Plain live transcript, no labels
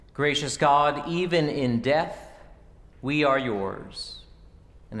Gracious God, even in death, we are yours.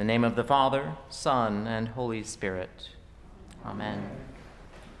 In the name of the Father, Son, and Holy Spirit. Amen.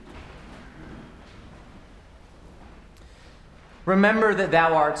 Remember that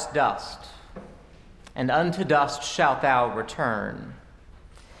thou art dust, and unto dust shalt thou return.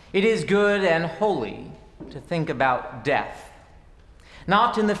 It is good and holy to think about death,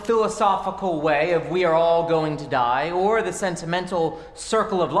 not in the philosophical way of we are all going to die, or the sentimental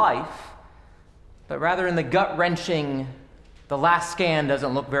circle of life, but rather in the gut-wrenching, the last scan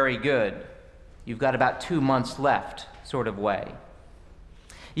doesn't look very good, you've got about 2 months left sort of way.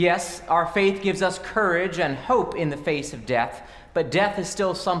 Yes, our faith gives us courage and hope in the face of death, but death is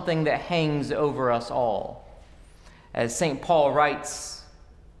still something that hangs over us all. As St. Paul writes,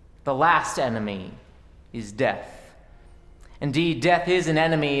 the last enemy is death. Indeed, death is an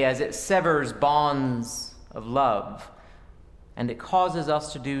enemy as it severs bonds of love, and it causes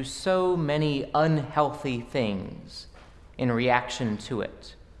us to do so many unhealthy things in reaction to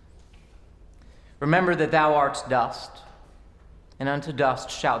it. Remember that thou art dust, and unto dust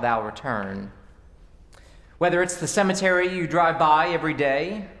shalt thou return. Whether it's the cemetery you drive by every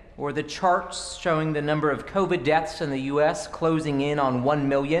day, or the charts showing the number of COVID deaths in the U.S. closing in on 1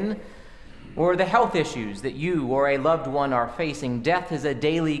 million, or the health issues that you or a loved one are facing, death is a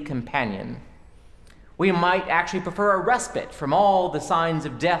daily companion. We might actually prefer a respite from all the signs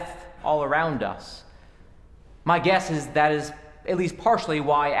of death all around us. My guess is that is at least partially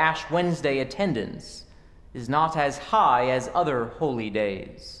why Ash Wednesday attendance is not as high as other holy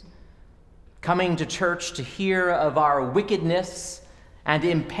days. Coming to church to hear of our wickedness and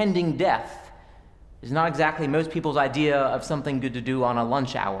impending death is not exactly most people's idea of something good to do on a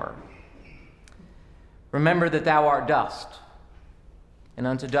lunch hour. Remember that thou art dust, and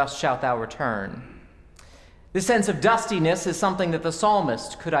unto dust shalt thou return. This sense of dustiness is something that the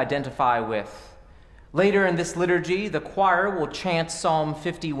psalmist could identify with. Later in this liturgy, the choir will chant Psalm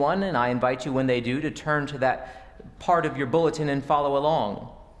 51, and I invite you when they do to turn to that part of your bulletin and follow along.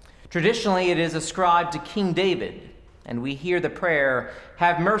 Traditionally, it is ascribed to King David, and we hear the prayer,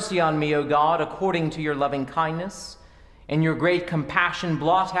 "Have mercy on me, O God, according to your loving kindness. In your great compassion,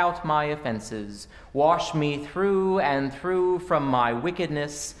 blot out my offenses. Wash me through and through from my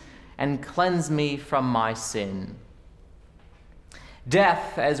wickedness, and cleanse me from my sin."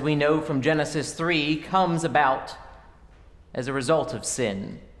 Death, as we know from Genesis 3, comes about as a result of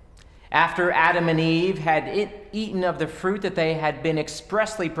sin. After Adam and Eve had eaten of the fruit that they had been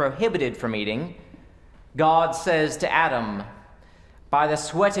expressly prohibited from eating, God says to Adam, "By the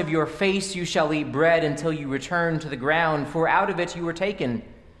sweat of your face you shall eat bread until you return to the ground, for out of it you were taken.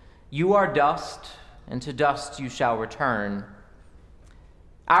 You are dust, and to dust you shall return."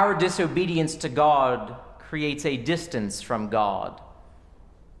 Our disobedience to God creates a distance from God.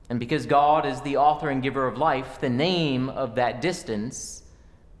 And because God is the author and giver of life, the name of that distance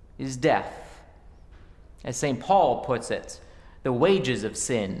is death. As St. Paul puts it, the wages of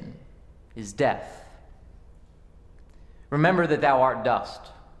sin is death. Remember that thou art dust,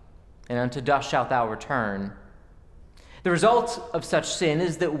 and unto dust shalt thou return. The result of such sin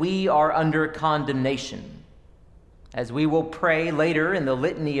is that we are under condemnation. As we will pray later in the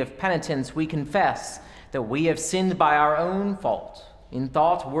litany of penitence, we confess that we have sinned by our own fault, in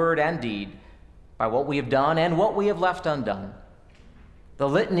thought, word, and deed, by what we have done and what we have left undone. The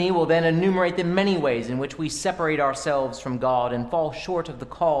litany will then enumerate the many ways in which we separate ourselves from God and fall short of the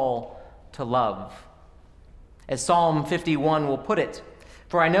call to love. As Psalm 51 will put it,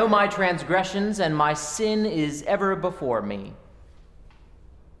 "For I know my transgressions, and my sin is ever before me."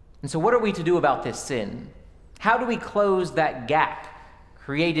 And so what are we to do about this sin? How do we close that gap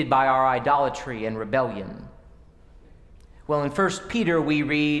created by our idolatry and rebellion? Well, in 1 Peter we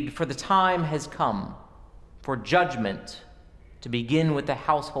read, "For the time has come for judgment to begin with the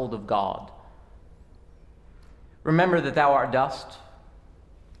household of God." Remember that thou art dust,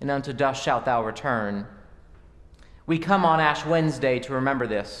 and unto dust shalt thou return. We come on Ash Wednesday to remember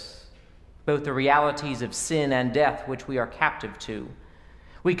this, both the realities of sin and death which we are captive to.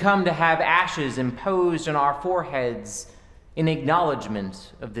 We come to have ashes imposed on our foreheads in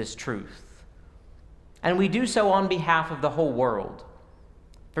acknowledgement of this truth. And we do so on behalf of the whole world.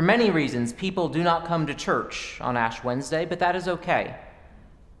 For many reasons, people do not come to church on Ash Wednesday, but that is okay.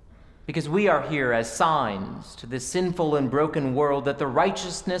 Because we are here as signs to this sinful and broken world that the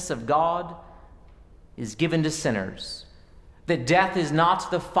righteousness of God is given to sinners, that death is not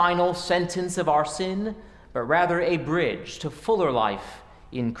the final sentence of our sin, but rather a bridge to fuller life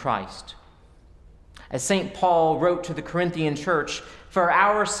in Christ. As St. Paul wrote to the Corinthian church, "For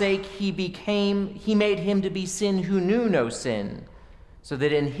our sake he made him to be sin who knew no sin, so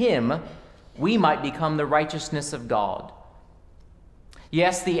that in him we might become the righteousness of God.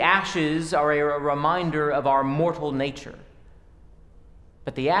 Yes, the ashes are a reminder of our mortal nature,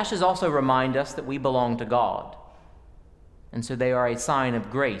 but the ashes also remind us that we belong to God, and so they are a sign of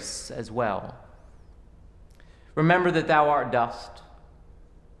grace as well. Remember that thou art dust,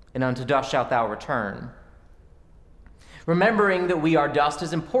 and unto dust shalt thou return. Remembering that we are dust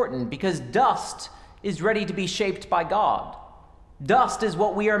is important because dust is ready to be shaped by God. Dust is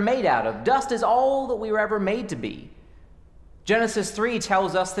what we are made out of. Dust is all that we were ever made to be. Genesis 3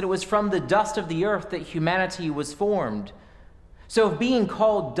 tells us that it was from the dust of the earth that humanity was formed. So if being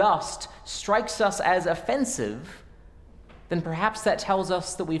called dust strikes us as offensive, then perhaps that tells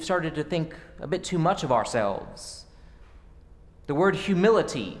us that we've started to think a bit too much of ourselves. The word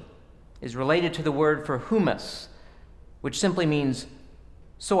humility is related to the word for humus, which simply means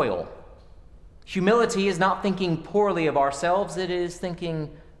soil. Humility is not thinking poorly of ourselves, it is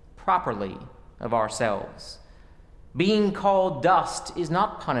thinking properly of ourselves. Being called dust is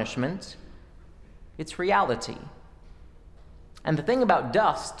not punishment, it's reality. And the thing about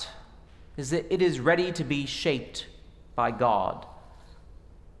dust is that it is ready to be shaped by God.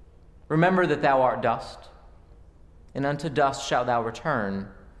 Remember that thou art dust, and unto dust shalt thou return.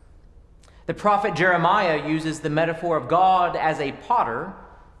 The prophet Jeremiah uses the metaphor of God as a potter,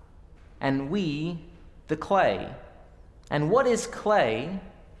 and we the clay. And what is clay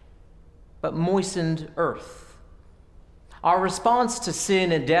but moistened earth? Our response to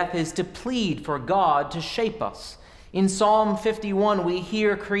sin and death is to plead for God to shape us. In Psalm 51, we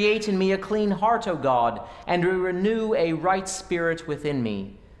hear, "Create in me a clean heart, O God, and renew a right spirit within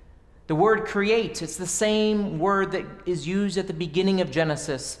me." The word create, it's the same word that is used at the beginning of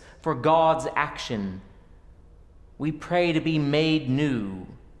Genesis for God's action. We pray to be made new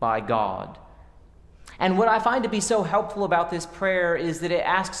by God. And what I find to be so helpful about this prayer is that it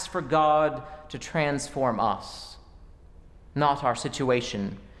asks for God to transform us, not our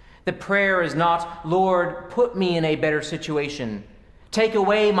situation. The prayer is not, "Lord, put me in a better situation. Take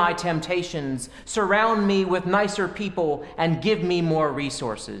away my temptations. Surround me with nicer people and give me more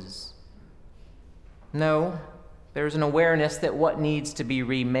resources." No, there's an awareness that what needs to be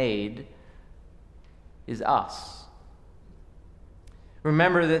remade is us.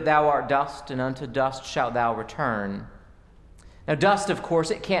 Remember that thou art dust, and unto dust shalt thou return. Now, dust, of course,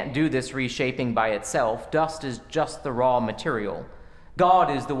 it can't do this reshaping by itself. Dust is just the raw material.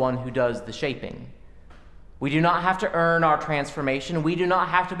 God is the one who does the shaping. We do not have to earn our transformation. We do not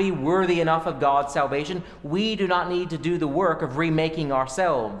have to be worthy enough of God's salvation. We do not need to do the work of remaking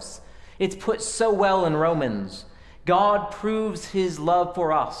ourselves. It's put so well in Romans. God proves his love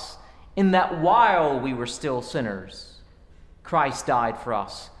for us in that while we were still sinners, Christ died for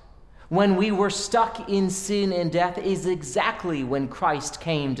us. When we were stuck in sin and death is exactly when Christ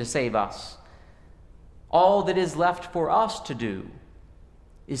came to save us. All that is left for us to do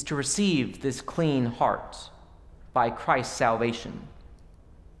is to receive this clean heart by Christ's salvation.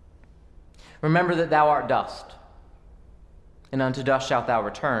 Remember that thou art dust, and unto dust shalt thou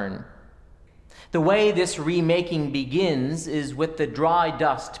return. The way this remaking begins is with the dry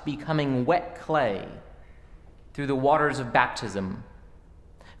dust becoming wet clay through the waters of baptism.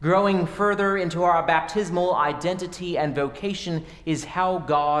 Growing further into our baptismal identity and vocation is how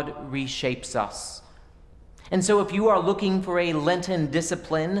God reshapes us. And so if you are looking for a Lenten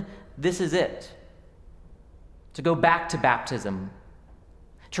discipline, this is it. To go back to baptism.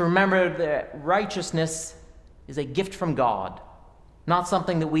 To remember that righteousness is a gift from God, not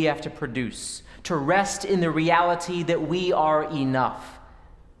something that we have to produce. To rest in the reality that we are enough,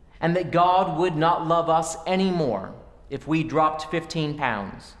 and that God would not love us anymore if we dropped 15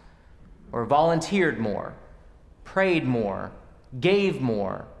 pounds, or volunteered more, prayed more, gave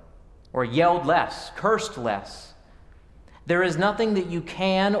more, or yelled less, cursed less. There is nothing that you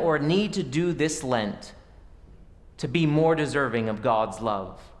can or need to do this Lent to be more deserving of God's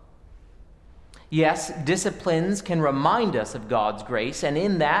love. Yes, disciplines can remind us of God's grace, and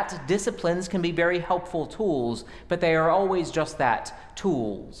in that, disciplines can be very helpful tools, but they are always just that,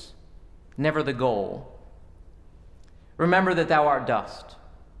 tools, never the goal. Remember that thou art dust,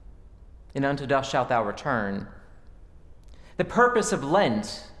 and unto dust shalt thou return. The purpose of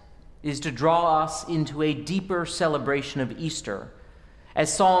Lent is to draw us into a deeper celebration of Easter.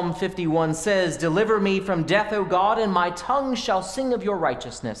 As Psalm 51 says, "Deliver me from death, O God, and my tongue shall sing of your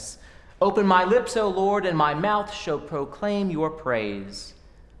righteousness. Open my lips, O Lord, and my mouth shall proclaim your praise."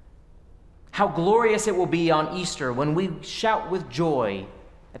 How glorious it will be on Easter when we shout with joy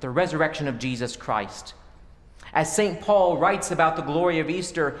at the resurrection of Jesus Christ. As St. Paul writes about the glory of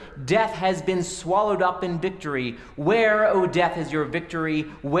Easter, death has been swallowed up in victory. Where, O death, is your victory?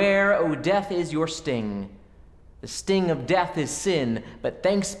 Where, O death, is your sting? The sting of death is sin, but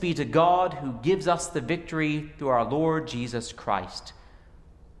thanks be to God who gives us the victory through our Lord Jesus Christ.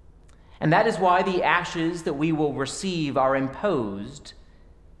 And that is why the ashes that we will receive are imposed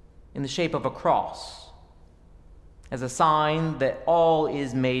in the shape of a cross, as a sign that all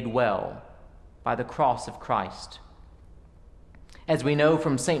is made well by the cross of Christ. As we know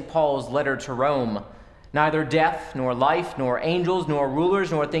from St. Paul's letter to Rome, neither death, nor life, nor angels, nor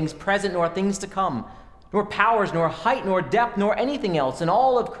rulers, nor things present, nor things to come, nor powers, nor height, nor depth, nor anything else in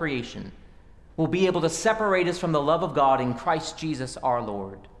all of creation will be able to separate us from the love of God in Christ Jesus our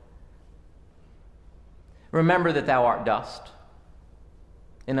Lord. Remember that thou art dust,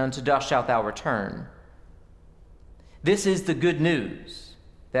 and unto dust shalt thou return. This is the good news,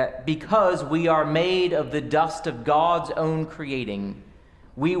 that because we are made of the dust of God's own creating,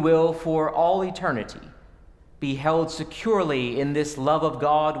 we will for all eternity be held securely in this love of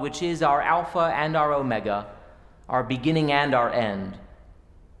God, which is our Alpha and our Omega, our beginning and our end.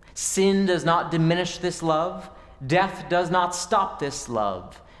 Sin does not diminish this love. Death does not stop this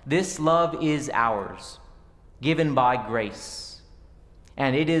love. This love is ours, given by grace.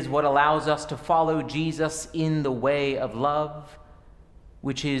 And it is what allows us to follow Jesus in the way of love,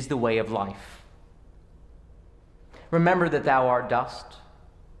 which is the way of life. Remember that thou art dust,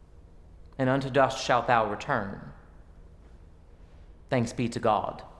 and unto dust shalt thou return. Thanks be to God.